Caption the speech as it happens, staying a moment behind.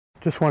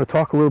Just want to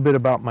talk a little bit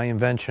about my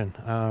invention.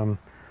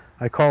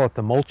 I call it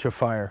the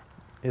Mulchifier.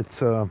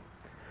 It's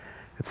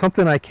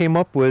something I came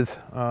up with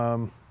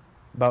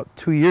about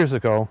 2 years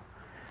ago,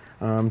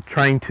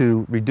 trying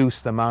to reduce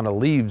the amount of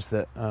leaves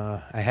that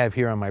I have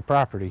here on my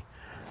property.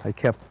 I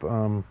kept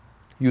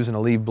using a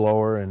leaf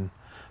blower and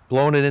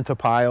blowing it into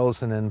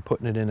piles and then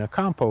putting it in a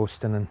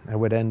compost, and then I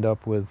would end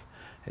up with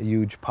a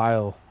huge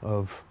pile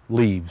of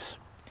leaves.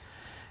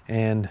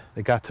 And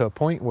it got to a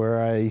point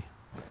where I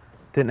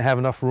didn't have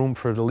enough room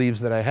for the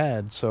leaves that I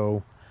had,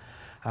 so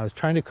I was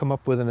trying to come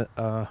up with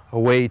a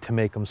way to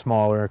make them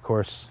smaller. Of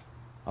course,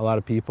 a lot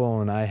of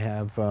people and I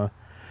have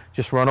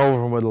just run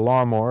over them with a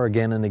lawnmower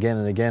again and again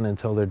and again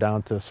until they're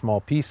down to small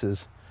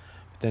pieces.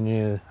 But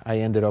then I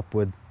ended up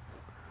with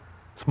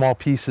small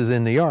pieces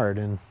in the yard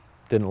and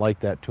didn't like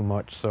that too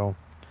much. So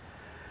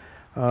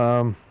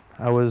I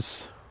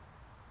was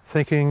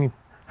thinking,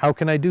 how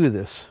can I do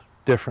this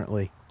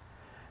differently?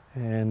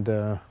 And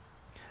I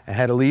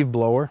had a leaf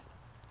blower,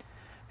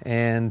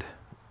 and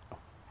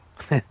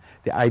the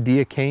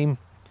idea came.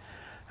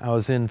 I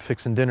was in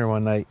fixing dinner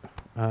one night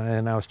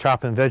and I was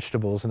chopping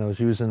vegetables, and I was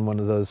using one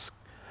of those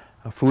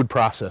food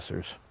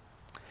processors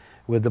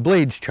with the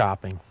blades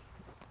chopping,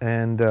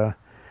 and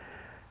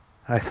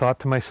I thought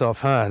to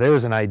myself,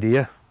 there's an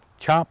idea,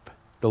 chop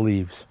the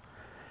leaves.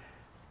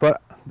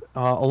 But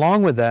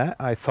along with that,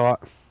 I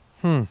thought,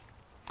 I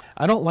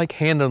don't like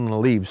handling the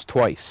leaves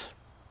twice,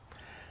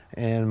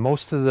 and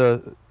most of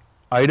the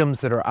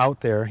items that are out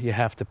there, you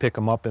have to pick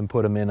them up and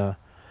put them in a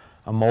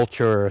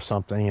mulcher or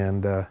something,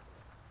 and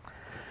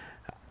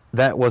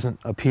that wasn't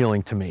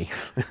appealing to me.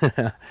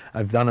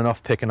 I've done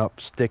enough picking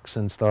up sticks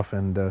and stuff,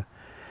 and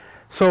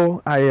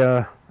so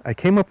I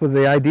came up with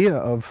the idea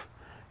of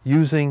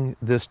using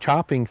this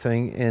chopping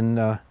thing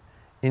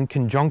in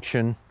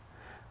conjunction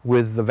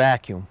with the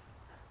vacuum.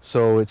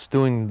 So it's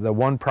doing the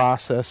one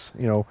process.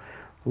 You know,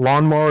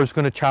 lawnmower is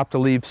going to chop the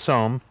leaves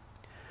some,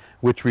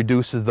 which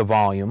reduces the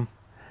volume,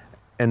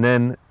 and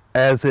then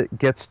as it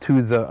gets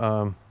to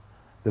the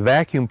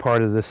vacuum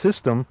part of the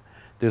system,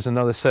 there's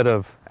another set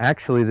of,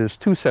 actually there's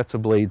two sets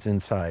of blades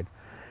inside.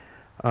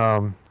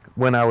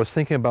 When I was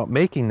thinking about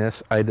making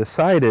this, I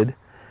decided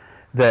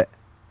that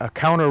a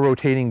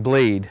counter-rotating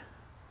blade,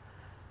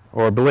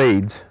 or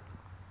blades,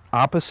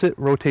 opposite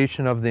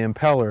rotation of the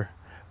impeller,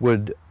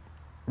 would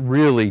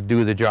really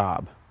do the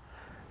job.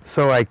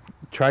 So I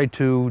tried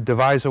to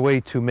devise a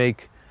way to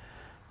make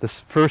this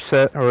first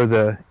set, or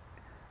the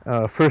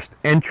first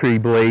entry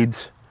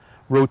blades,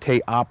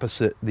 rotate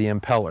opposite the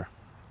impeller.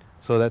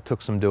 So that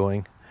took some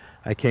doing.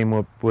 I came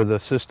up with a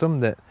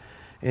system that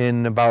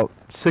in about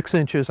 6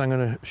 inches, I'm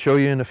going to show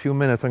you in a few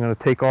minutes, I'm going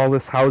to take all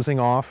this housing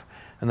off,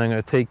 and I'm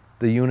going to take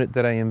the unit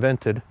that I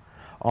invented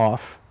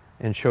off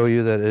and show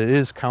you that it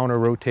is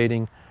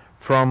counter-rotating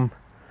from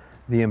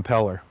the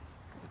impeller.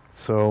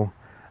 So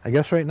I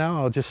guess right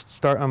now I'll just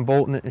start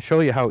unbolting it and show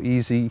you how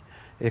easy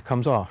it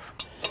comes off.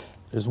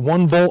 There's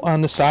one bolt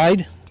on the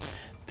side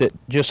that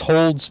just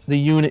holds the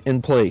unit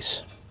in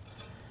place.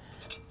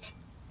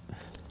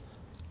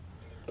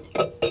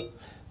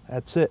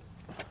 That's it.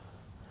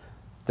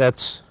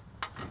 That's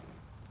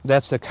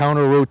the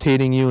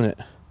counter-rotating unit.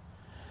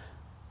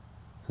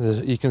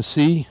 You can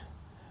see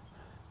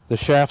the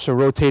shafts are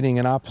rotating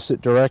in opposite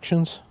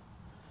directions,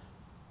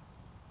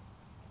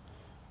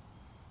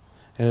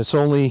 and it's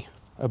only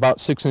about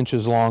 6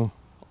 inches long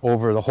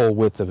over the whole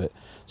width of it,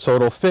 so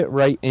it'll fit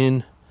right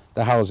in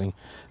the housing.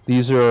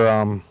 These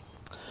are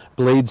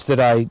blades that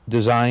I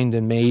designed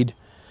and made.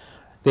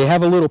 They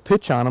have a little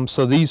pitch on them,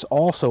 so these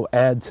also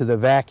add to the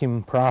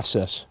vacuum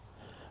process.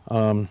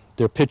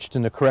 They're pitched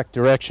in the correct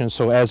direction,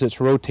 so as it's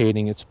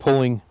rotating, it's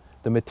pulling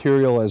the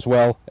material as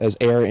well as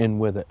air in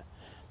with it,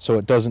 so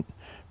it doesn't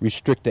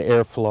restrict the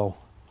airflow.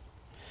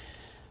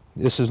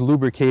 This is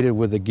lubricated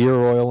with the gear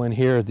oil in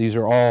here. These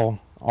are all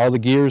the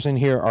gears in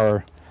here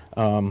are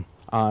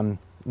on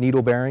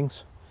needle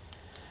bearings,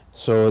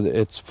 so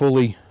it's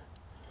fully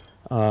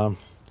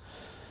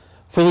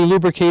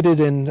lubricated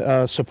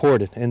and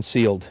supported and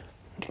sealed.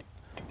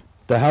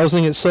 The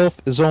housing itself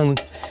is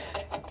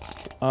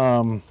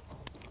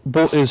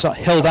is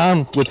held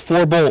on with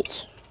 4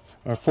 bolts,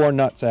 or 4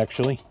 nuts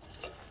actually.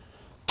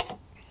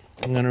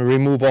 I'm going to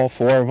remove all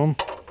 4 of them.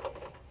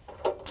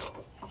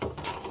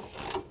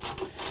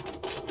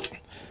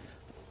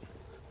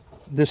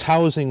 This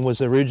housing was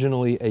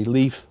originally a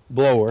leaf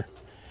blower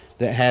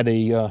that had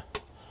a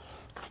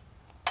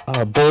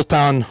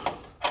bolt-on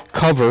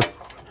cover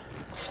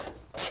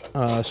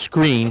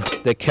screen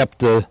that kept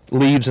the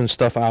leaves and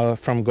stuff out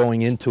from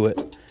going into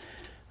it.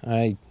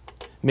 I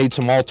made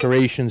some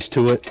alterations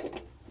to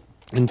it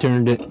and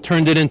turned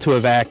it into a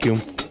vacuum.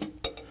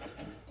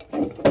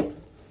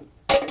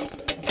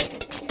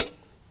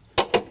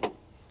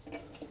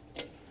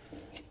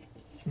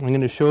 I'm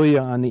going to show you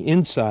on the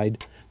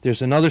inside.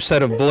 There's another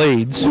set of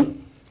blades,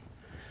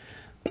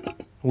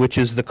 which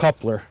is the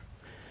coupler,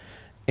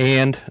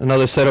 and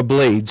another set of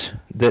blades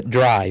that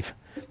drive.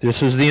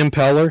 This is the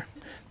impeller.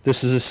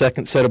 This is the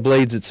second set of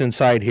blades that's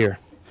inside here.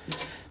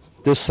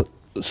 This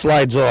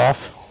slides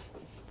off,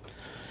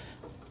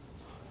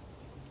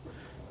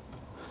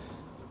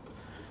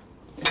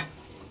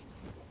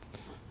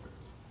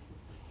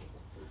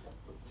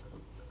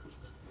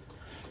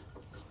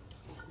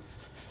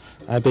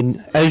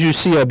 As you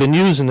see, I've been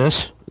using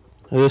this.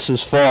 This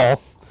is fall,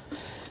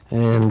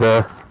 and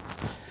a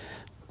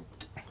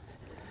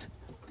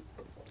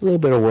little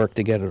bit of work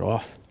to get it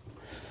off.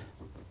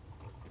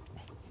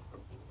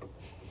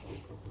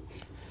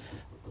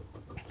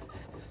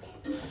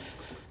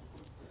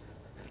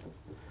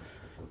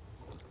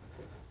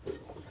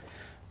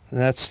 And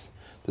that's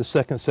the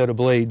second set of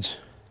blades.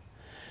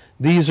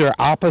 These are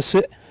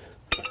opposite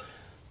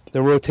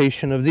the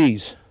rotation of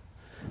these.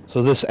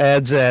 So this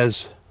adds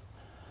as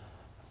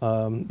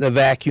the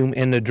vacuum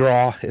and the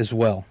draw as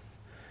well.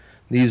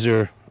 These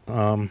are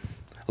a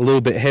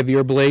little bit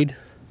heavier blade.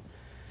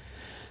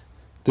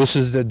 This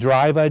is the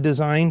drive I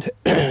designed.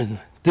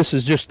 This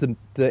is just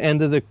the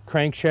end of the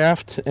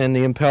crankshaft and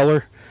the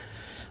impeller.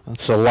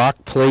 It's a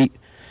lock plate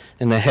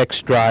and the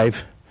hex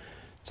drive.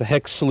 It's a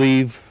hex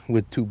sleeve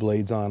with 2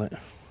 blades on it.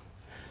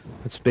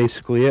 That's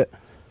basically it.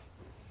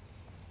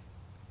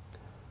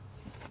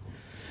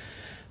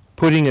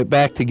 Putting it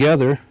back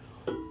together,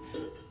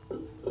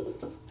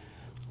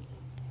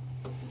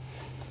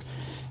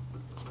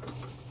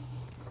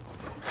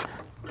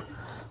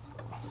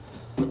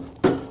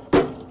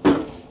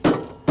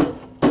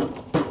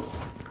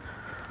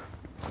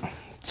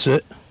 that's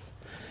it.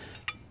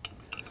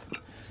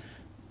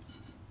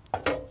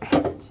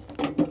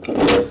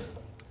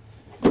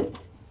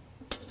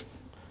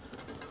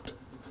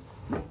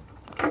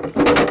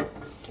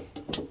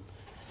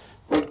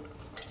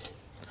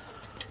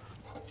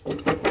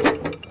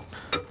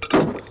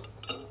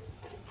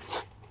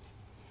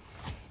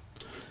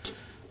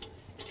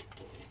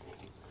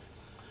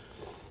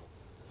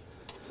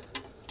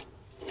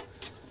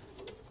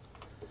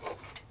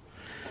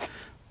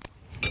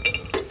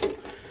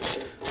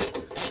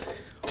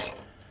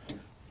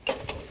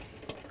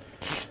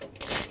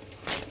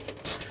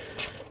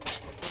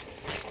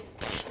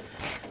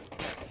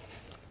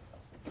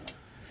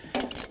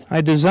 I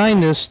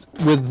designed this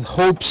with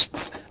hopes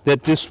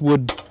that this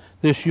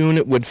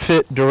unit would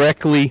fit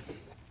directly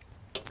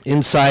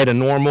inside a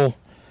normal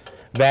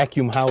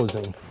vacuum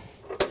housing.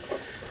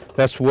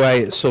 That's why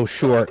it's so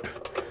short.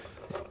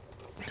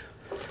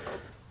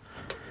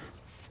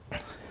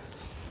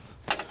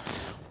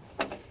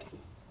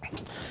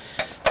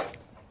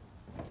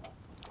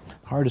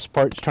 Hardest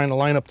part is trying to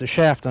line up the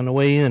shaft on the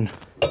way in.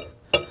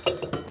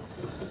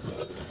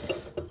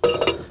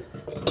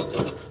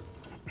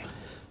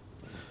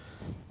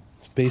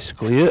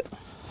 Basically it.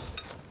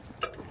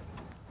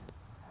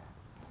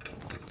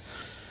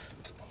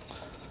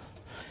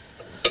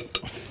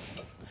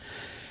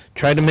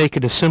 Try to make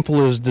it as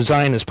simple as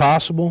design as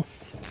possible.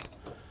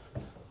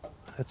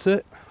 That's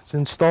it. It's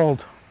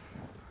installed.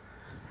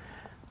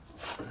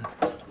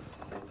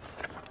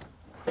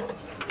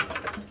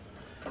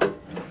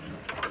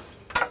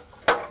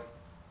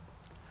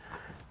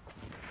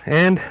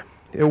 And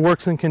it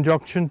works in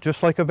conjunction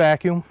just like a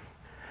vacuum,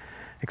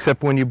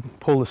 except when you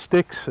pull the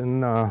sticks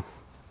and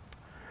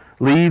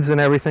leaves and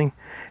everything,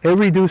 it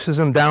reduces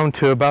them down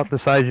to about the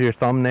size of your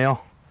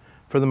thumbnail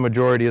for the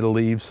majority of the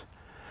leaves.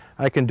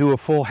 I can do a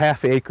full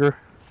half acre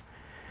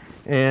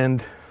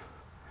and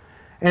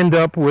end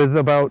up with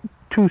about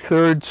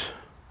 2/3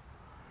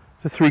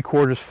 to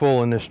 3/4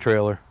 full in this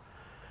trailer,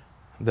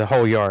 the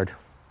whole yard.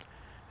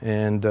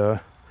 And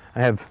I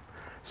have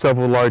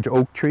several large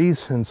oak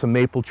trees and some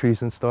maple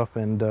trees and stuff,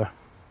 and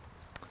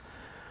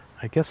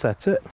I guess that's it.